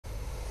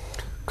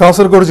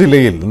കാസർഗോഡ്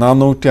ജില്ലയിൽ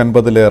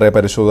 450-ലേറെ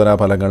പരിശോധനാ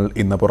ഫലങ്ങൾ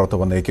ഇന്ന് പുറത്തു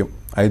വന്നേക്കും.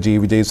 ഐജി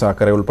വിജയ്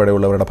സാഖറെ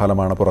ഉൾപ്പെടെയുള്ളവരുടെ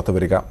ഫലമാണ്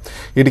പുറത്തുവരിക.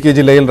 ഇടുക്കി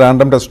ജില്ലയിൽ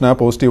റാൻഡം ടെസ്റ്റിന്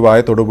പോസിറ്റീവായ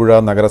തൊടുപുഴ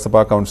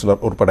നഗരസഭാ കൌൺസിലർ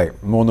ഉൾപ്പെടെ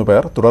 3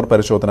 പേർ തുടർ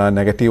പരിശോധന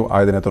നെഗറ്റീവ്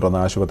ആയതിനെ തുടർന്ന്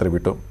ആശുപത്രി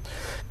വിട്ടു.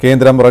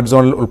 കേന്ദ്രം റെഡ്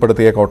സോണിൽ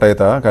ഉൾപ്പെടുത്തിയ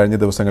കോട്ടയത്ത് കഴിഞ്ഞ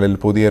ദിവസങ്ങളിൽ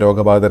പുതിയ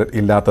രോഗബാധിതർ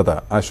ഇല്ലാത്തത്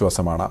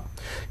ആശ്വാസമാണ്.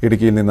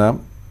 ഇടുക്കിയിൽ നിന്ന്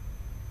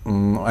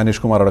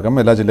അനീഷ് കുമാർ അടക്കം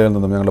എല്ലാ ജില്ലകളിൽ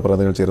നിന്നും ഞങ്ങളുടെ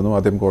പ്രതിനിധികൾ ചേരുന്നു.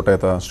 ആദ്യം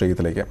കോട്ടയത്ത്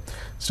ശ്രീജിത്തിലേക്ക്.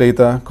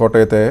 ശ്രീജിത്ത്,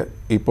 കോട്ടയത്തെ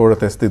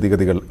ഇപ്പോഴത്തെ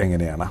സ്ഥിതിഗതികൾ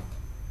എങ്ങനെയാണ്?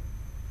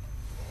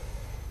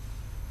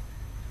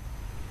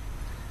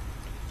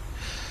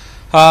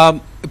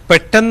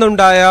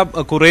 പെട്ടെന്നുണ്ടായ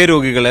കുറേ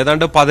രോഗികൾ,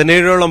 ഏതാണ്ട്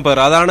 17ഓളം പേർ,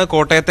 അതാണ്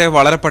കോട്ടയത്തെ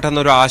വളരെ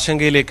പെട്ടെന്നൊരു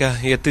ആശങ്കയിലേക്ക്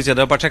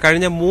എത്തിച്ചത്. പക്ഷെ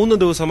കഴിഞ്ഞ 3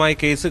 ദിവസമായി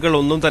കേസുകൾ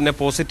ഒന്നും തന്നെ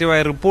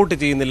പോസിറ്റീവായി റിപ്പോർട്ട്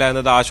ചെയ്യുന്നില്ല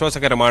എന്നത്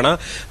ആശ്വാസകരമാണ്.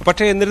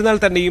 പക്ഷേ എന്നിരുന്നാൽ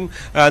തന്നെയും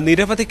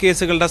നിരവധി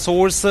കേസുകളുടെ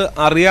സോഴ്സ്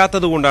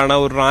അറിയാത്തതുകൊണ്ടാണ്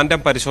ഒരു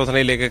റാൻഡം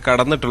പരിശോധനയിലേക്ക്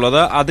കടന്നിട്ടുള്ളത്.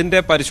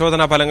 അതിന്റെ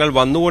പരിശോധനാ ഫലങ്ങൾ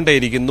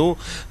വന്നുകൊണ്ടേയിരിക്കുന്നു.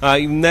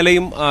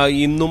 ഇന്നലെയും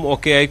ഇന്നും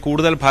ഒക്കെയായി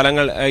കൂടുതൽ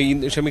ഫലങ്ങൾ,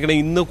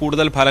 ഇന്ന്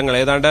കൂടുതൽ ഫലങ്ങൾ,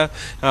 ഏതാണ്ട്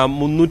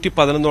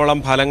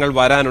 311ഓളം ഫലങ്ങൾ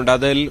വരാനുണ്ട്.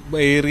 അതിൽ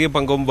ഏറിയ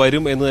പങ്കും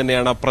വരും എന്ന്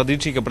തന്നെയാണ്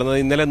പ്രതീക്ഷിക്കപ്പെടുന്നത്.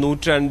 ഇന്നലെ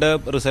 102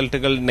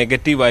 റിസൾട്ടുകൾ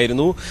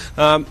നെഗറ്റീവായിരുന്നു.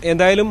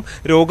 എന്തായാലും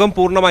രോഗം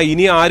പൂർണ്ണമായി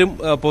ഇനി ആരും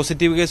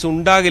പോസിറ്റീവ് കേസ്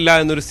ഉണ്ടാകില്ല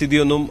എന്നൊരു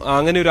സ്ഥിതിയൊന്നും,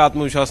 അങ്ങനെ ഒരു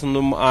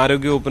ആത്മവിശ്വാസമൊന്നും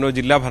ആരോഗ്യവകുപ്പിനോ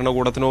ജില്ലാ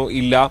ഭരണകൂടത്തിനോ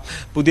ഇല്ല.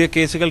 പുതിയ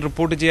കേസുകൾ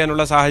റിപ്പോർട്ട്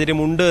ചെയ്യാനുള്ള സാഹചര്യം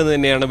ഉണ്ട് എന്ന്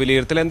തന്നെയാണ്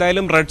വിലയിരുത്തൽ.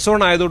 എന്തായാലും റെഡ് സോൺ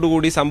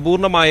ആയതോടുകൂടി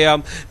സമ്പൂർണ്ണമായ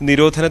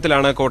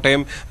നിരോധനത്തിലാണ്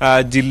കോട്ടയം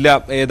ജില്ല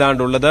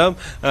ഏതാണ്ടുള്ളത്.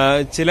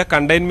 ചില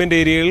കണ്ടെയ്ൻമെന്റ്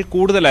ഏരിയകൾ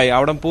കൂടുതലായി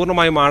അവിടെ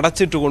പൂർണ്ണമായും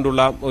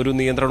അടച്ചിട്ടുകൊണ്ടുള്ള ഒരു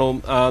നിയന്ത്രണവും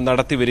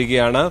നടത്തി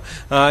വരികയാണ്.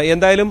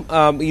 എന്തായാലും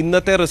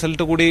ഇന്നത്തെ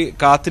റിസൾട്ട് കൂടി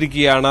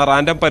കാത്തിരിക്കുകയാണ്.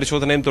 റാൻഡം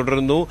പരിശോധനയും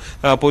തുടരുന്നു.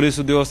 പോലീസ്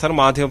ഉദ്യോഗസ്ഥർ,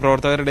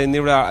 മാധ്യമപ്രവർത്തകരുടെ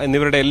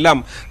എന്നിവരുടെ എല്ലാം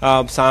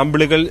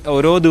സാമ്പിളുകൾ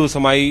ഓരോ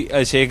ദിവസമായി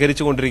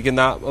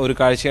ശേഖരിച്ചുകൊണ്ടിരിക്കുന്ന ഒരു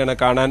കാഴ്ചയാണ്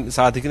കാണാൻ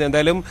സാധിക്കുന്നത്.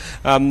 എന്തായാലും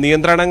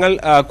നിയന്ത്രണങ്ങൾ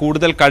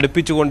കൂടുതൽ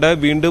കടുപ്പിച്ചുകൊണ്ട്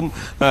വീണ്ടും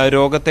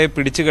രോഗത്തെ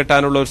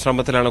പിടിച്ചുകെട്ടാനുള്ള ഒരു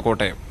ശ്രമത്തിലാണ്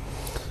കോട്ടയം.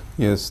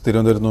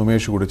 തിരുവനന്തപുരത്ത് നിന്ന്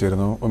ഉമേഷ് കൂടി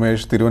ചേരുന്നു.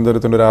 ഉമേഷ്,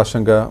 തിരുവനന്തപുരത്തിന്റെ ഒരു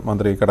ആശങ്ക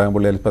മന്ത്രി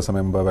കടകംപള്ളി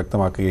അല്പസമയം മുമ്പ്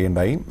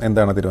വ്യക്തമാക്കുകയുണ്ടായി.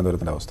 എന്താണ്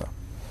തിരുവനന്തപുരത്തിന്റെ അവസ്ഥ?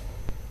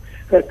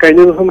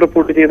 കഴിഞ്ഞ ദിവസം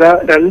റിപ്പോർട്ട് ചെയ്ത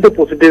 2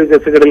 പോസിറ്റീവ്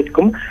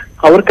കേസുകളിൽക്കും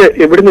അവർക്ക്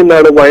എവിടെ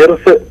നിന്നാണ്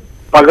വൈറസ്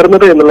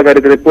പകർന്നത് എന്നുള്ള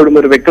കാര്യത്തിൽ എപ്പോഴും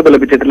ഒരു വ്യക്തത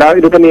ലഭിച്ചിട്ടില്ല.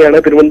 ഇത് തന്നെയാണ്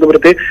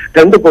തിരുവനന്തപുരത്തെ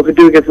 2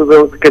 പോസിറ്റീവ്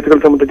കേസുകൾ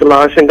സംബന്ധിച്ചുള്ള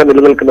ആശങ്ക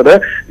നിലനിൽക്കുന്നത്.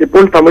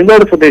 ഇപ്പോൾ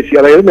തമിഴ്നാട് സ്വദേശി,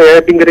 അതായത്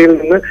നെയ്യാറ്റിൻകരയിൽ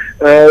നിന്ന്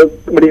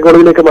മെഡിക്കൽ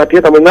കോളേജിലേക്ക്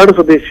മാറ്റിയ തമിഴ്നാട്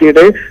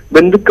സ്വദേശിയുടെ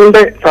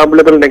ബന്ധുക്കളുടെ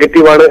സാമ്പിളുകൾ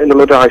നെഗറ്റീവാണ്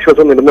എന്നുള്ളൊരു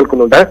ആശ്വാസം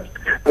നിലനിൽക്കുന്നുണ്ട്.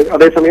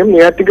 അതേസമയം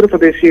നെയ്യാറ്റിൻകര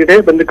സ്വദേശിയുടെ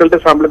ബന്ധുക്കളുടെ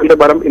സാമ്പിളുകളുടെ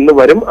ഫലം ഇന്ന്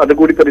വരും.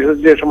 അതുകൂടി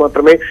പരിശോധിച്ച ശേഷം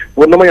മാത്രമേ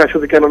പൂർണ്ണമായി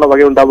ആശ്വസിക്കാനുള്ള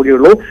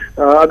വകയുണ്ടാവുകയുള്ളൂ.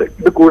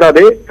 ഇത്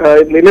കൂടാതെ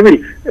നിലവിൽ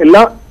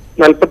എല്ലാ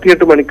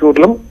 48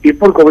 മണിക്കൂറിലും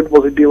ഇപ്പോൾ കോവിഡ്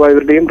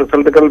പോസിറ്റീവായവരുടെയും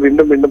റിസൾട്ടുകൾ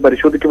വീണ്ടും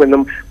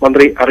പരിശോധിക്കുമെന്നും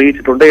മന്ത്രി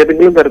അറിയിച്ചിട്ടുണ്ട്.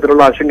 ഏതെങ്കിലും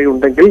തരത്തിലുള്ള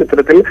ആശങ്കയുണ്ടെങ്കിൽ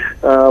ഇത്തരത്തിൽ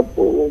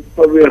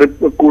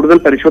കൂടുതൽ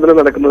പരിശോധന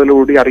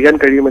നടക്കുന്നതിലൂടെ അറിയാൻ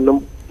കഴിയുമെന്നും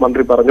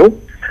മന്ത്രി പറഞ്ഞു.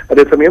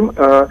 അതേസമയം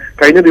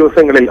കഴിഞ്ഞ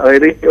ദിവസങ്ങളിൽ,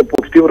 അതായത്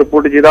പോസിറ്റീവ്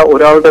റിപ്പോർട്ട് ചെയ്ത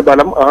ഒരാളുടെ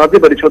ഫലം ആദ്യ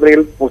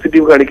പരിശോധനയിൽ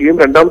പോസിറ്റീവ് കാണിക്കുകയും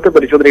രണ്ടാമത്തെ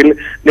പരിശോധനയിൽ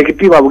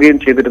നെഗറ്റീവ് ആവുകയും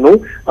ചെയ്തിരുന്നു.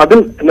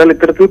 എന്നാൽ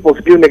ഇത്തരത്തിൽ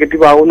പോസിറ്റീവ്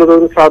നെഗറ്റീവ് ആവുന്നത്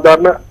ഒരു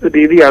സാധാരണ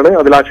രീതിയാണ്.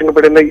 അതിൽ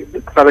ആശങ്കപ്പെടേണ്ട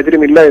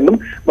സാഹചര്യമില്ല എന്നും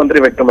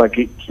മന്ത്രി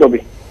വ്യക്തമാക്കി.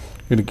 ഗോപി,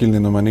 ഇടുക്കിയിൽ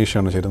നിന്നും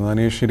അനീഷാണ് ചേരുന്നത്.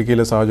 അനീഷ്,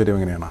 ഇടുക്കിയിലെ സാഹചര്യം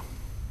എങ്ങനെയാണ്?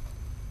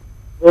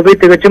 ഗോപി,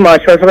 തികച്ചും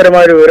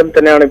ആശ്വാസകരമായ ഒരു വിവരം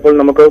തന്നെയാണ് ഇപ്പോൾ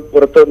നമുക്ക്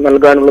പുറത്ത്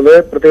നൽകാനുള്ളത്.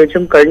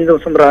 പ്രത്യേകിച്ചും കഴിഞ്ഞ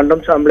ദിവസം റാൻഡം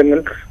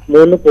സാമ്പിളിങ്ങിൽ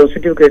 3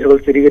 പോസിറ്റീവ് കേസുകൾ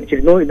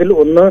സ്ഥിരീകരിച്ചിരുന്നു. ഇതിൽ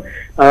ഒന്ന്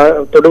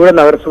തൊടുപുഴ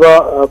നഗരസഭാ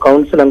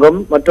കൌൺസിൽ അംഗം,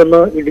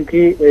 മറ്റൊന്ന്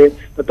ഇടുക്കി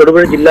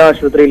തൊടുപുഴ ജില്ലാ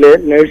ആശുപത്രിയിലെ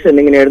നഴ്സ്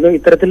എന്നിങ്ങനെയായിരുന്നു.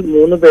 ഇത്തരത്തിൽ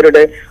 3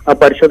 പേരുടെ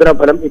പരിശോധനാ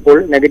ഫലം ഇപ്പോൾ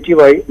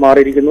നെഗറ്റീവായി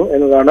മാറിയിരിക്കുന്നു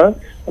എന്നതാണ്.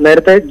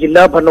 നേരത്തെ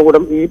ജില്ലാ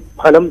ഭരണകൂടം ഈ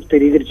ഫലം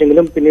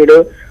സ്ഥിരീകരിച്ചെങ്കിലും പിന്നീട്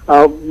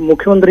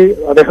മുഖ്യമന്ത്രി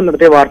അദ്ദേഹം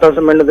നടത്തിയ വാർത്താ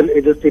സമ്മേളനത്തിൽ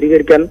ഇത്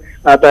സ്ഥിരീകരിക്കാൻ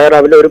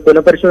തയ്യാറാവില്ല, ഒരു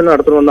പുനഃപരിശോധന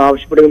നടത്തണമെന്ന്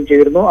ആവശ്യപ്പെടുകയും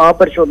ചെയ്തിരുന്നു. ആ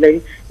പരിശോധനയിൽ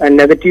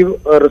നെഗറ്റീവ്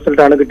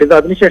റിസൾട്ടാണ് കിട്ടിയത്.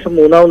 അതിനുശേഷം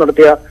 3ാമത്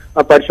നടത്തിയ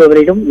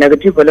പരിശോധനയിലും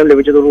നെഗറ്റീവ് ഫലം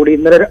ലഭിച്ചതോടുകൂടി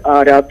ഇന്നലെ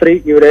രാത്രി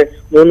ഇവരെ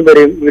 3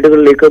 പേരെയും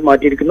വീടുകളിലേക്ക്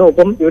മാറ്റിയിരിക്കുന്നു.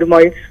 ഒപ്പം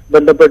ഇവരുമായി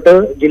ബന്ധപ്പെട്ട്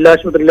ജില്ലാ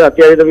ആശുപത്രിയിലെ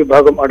അത്യാഹിത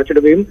വിഭാഗം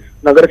അടച്ചിടുകയും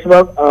നഗരസഭ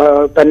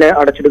തന്നെ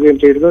അടച്ചിടുകയും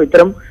ചെയ്തിരുന്നു.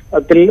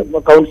 ഇത്തരത്തിൽ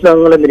കൌൺസിൽ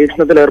അംഗങ്ങളെ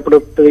നിരീക്ഷണത്തിൽ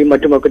ഏർപ്പെടുത്തുകയും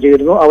മറ്റുമൊക്കെ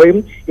ചെയ്തിരുന്നു. അവയും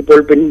ഇപ്പോൾ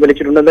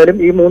പിൻവലിച്ചിട്ടുണ്ട്. എന്തായാലും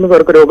ഈ 3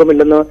 പേർക്ക്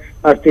രോഗമില്ലെന്ന്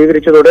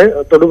സ്ഥിരീകരിച്ചതോടെ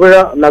തൊടുപുഴ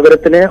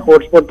നഗരത്തിനെ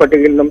ഹോട്ട്സ്പോട്ട്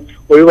പട്ടികയിൽ നിന്നും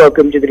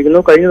ഒഴിവാക്കുകയും ചെയ്തിരിക്കുന്നു.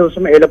 കഴിഞ്ഞ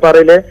ദിവസം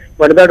ഏലപ്പാറയിലെ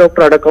വനിതാ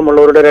ഡോക്ടർ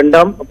അടക്കമുള്ളവരുടെ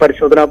 2ാം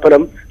പരിശോധനാ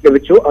ഫലം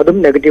ലഭിച്ചു. അതും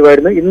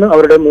നെഗറ്റീവായിരുന്നു. ഇന്ന്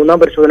അവരുടെ 3ാം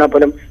പരിശോധനാ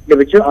ഫലം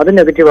ലഭിച്ചു. അത്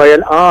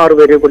നെഗറ്റീവായാൽ ആ 6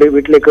 പേരെ കൂടി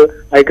വീട്ടിലേക്ക്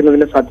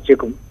അയക്കുന്നതിന്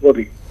സാധിച്ചേക്കും.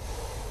 ഗോപി,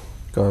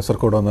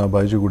 കാസർഗോഡ് നിന്ന്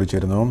ബൈജു കൂടി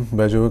ചേരുന്നു.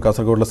 ബൈജു,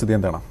 കാസർഗോഡിലെ സ്ഥിതി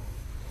എന്താണ്?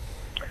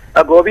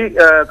 ഗോപി,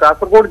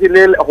 കാസർഗോഡ്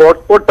ജില്ലയിൽ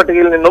ഹോട്ട്സ്പോട്ട്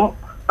പട്ടികയിൽ നിന്നും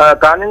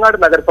കാഞ്ഞങ്ങാട്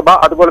നഗരസഭ,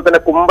 അതുപോലെ തന്നെ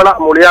കുമ്പള,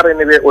 മുളിയാർ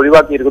എന്നിവയെ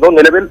ഒഴിവാക്കിയിരിക്കുന്നു.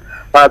 നിലവിൽ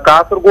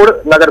കാസർഗോഡ്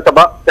നഗരസഭ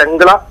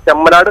ചെങ്കള,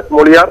 ചെമ്മനാട്,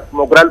 മുളിയാർ,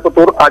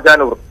 മൊഗ്രാൽപുത്തൂർ,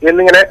 അജാനൂർ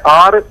എന്നിങ്ങനെ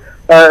 6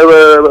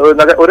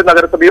 ഒരു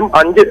നഗരസഭയും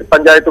 5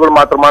 പഞ്ചായത്തുകളും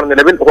മാത്രമാണ്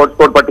നിലവിൽ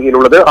ഹോട്ട്സ്പോട്ട്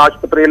പട്ടികയിലുള്ളത്.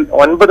 ആശുപത്രിയിൽ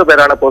 9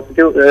 പേരാണ്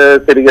പോസിറ്റീവ്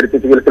സ്ഥിരീകരിച്ച്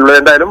ചികിത്സയിലുള്ളത്.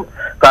 എന്തായാലും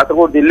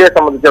കാസർഗോഡ് ജില്ലയെ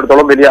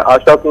സംബന്ധിച്ചിടത്തോളം വലിയ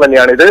ആശ്വാസം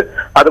തന്നെയാണിത്.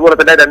 അതുപോലെ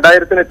തന്നെ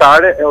 2000-ന്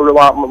താഴെ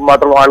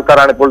മാത്രം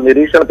ആൾക്കാരാണ് ഇപ്പോൾ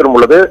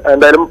നിരീക്ഷണത്തിലുമുള്ളത്.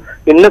 എന്തായാലും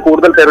ഇന്ന്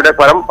കൂടുതൽ പേരുടെ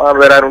ഫലം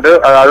വരാനുണ്ട്.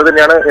 അത്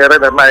തന്നെയാണ് ഏറെ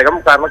നിർണായകം.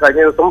 കാരണം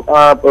കഴിഞ്ഞ ദിവസം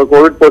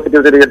കോവിഡ്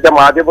പോസിറ്റീവ് സ്ഥിരീകരിച്ച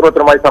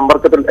മാധ്യമപ്രവർത്തനവുമായി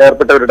സമ്പർക്കത്തിൽ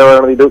ഏർപ്പെട്ടവരുടെ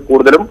ഇത്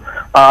കൂടുതലും.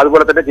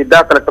 അതുപോലെ തന്നെ ജില്ലാ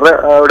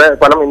കളക്ടറുടെ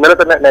ഫലം ഇന്നലെ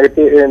തന്നെ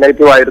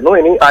നെഗറ്റീവ് ആയിരുന്നു.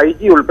 ഇനി IG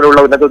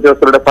ഉൾപ്പെടെയുള്ള ഉന്നത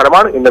ഉദ്യോഗസ്ഥരുടെ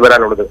ഫലമാണ് ഇന്ന്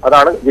വരാനുള്ളത്.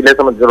 അതാണ് ജില്ലയെ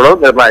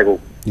സംബന്ധിച്ചിടത്തോളം നിർണായകവും.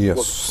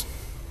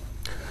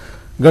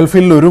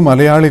 ഗൾഫിൽ ഒരു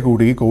മലയാളി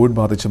കൂടി കോവിഡ്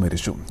ബാധിച്ച്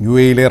മരിച്ചു.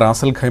 UAE-യിലെ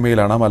റാസൽ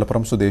ഖൈമയിലാണ്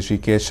മലപ്പുറം സ്വദേശി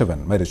കേശവൻ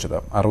മരിച്ചത്.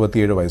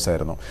 67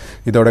 വയസ്സായിരുന്നു.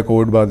 ഇതോടെ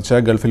കോവിഡ്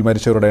ബാധിച്ച ഗൾഫിൽ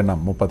മരിച്ചവരുടെ എണ്ണം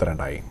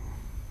 32ആയി.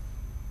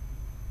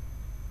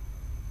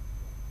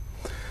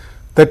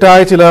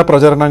 തെറ്റായ ചില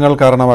പ്രചരണങ്ങൾ കാരണം